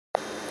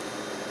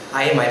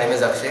Hi, my name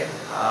is Akshay.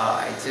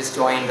 I just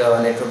joined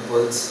Network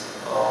Bulls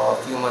a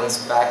few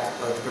months back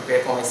to prepare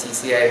for my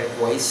CCIE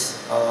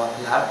Voice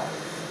Lab.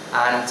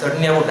 And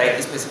certainly I would like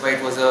to specify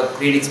it was a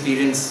great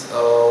experience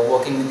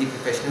working with the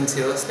professionals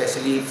here,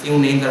 especially a few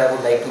names that I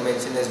would like to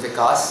mention is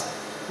Vikas,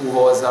 who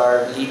was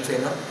our lead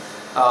trainer.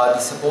 The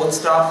support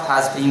staff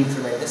has been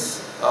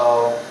tremendous.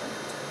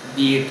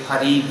 Be it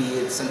Hari,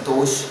 be it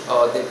Santosh,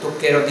 they took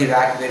care of the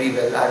rack very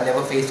well. I've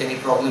never faced any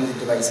problems with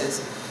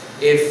devices.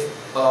 If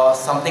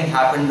something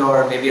happened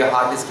or maybe a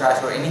hard disk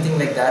crash or anything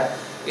like that,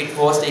 it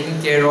was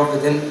taken care of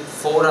within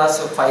 4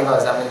 hours or 5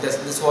 hours. I mean,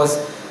 this was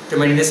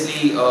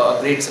tremendously a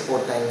great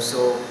support time.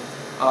 So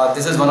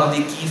this is one of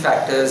the key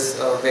factors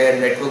where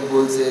Network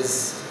Bulls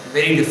is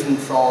very different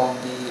from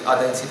the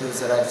other institutes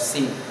that I've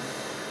seen.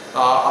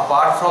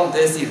 Apart from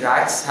this, the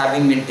racks have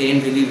been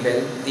maintained really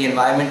well. The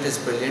environment is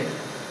brilliant.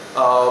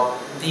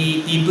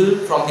 The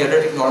people from the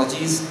other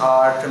technologies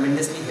are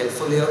tremendously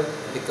helpful here,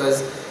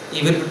 because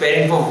even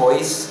preparing for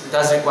voice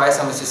does require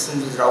some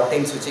assistance with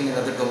routing, switching and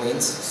other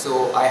domains.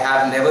 So I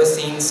have never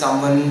seen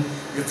someone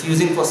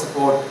refusing for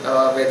support,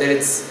 whether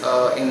it's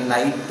in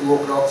night, 2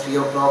 o'clock, 3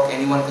 o'clock,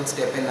 anyone could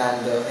step in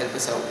and help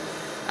us out.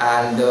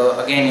 And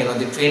again,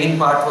 the training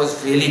part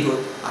was really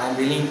good. I'm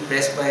really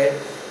impressed by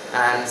it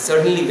and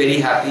certainly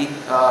very happy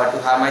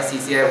to have my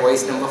CCIE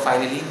voice number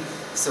finally.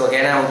 So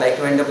again, I would like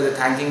to end up with a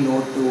thanking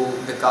note to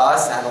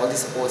Vikas and all the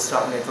support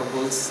staff at Network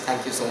Bulls.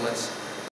 Thank you so much.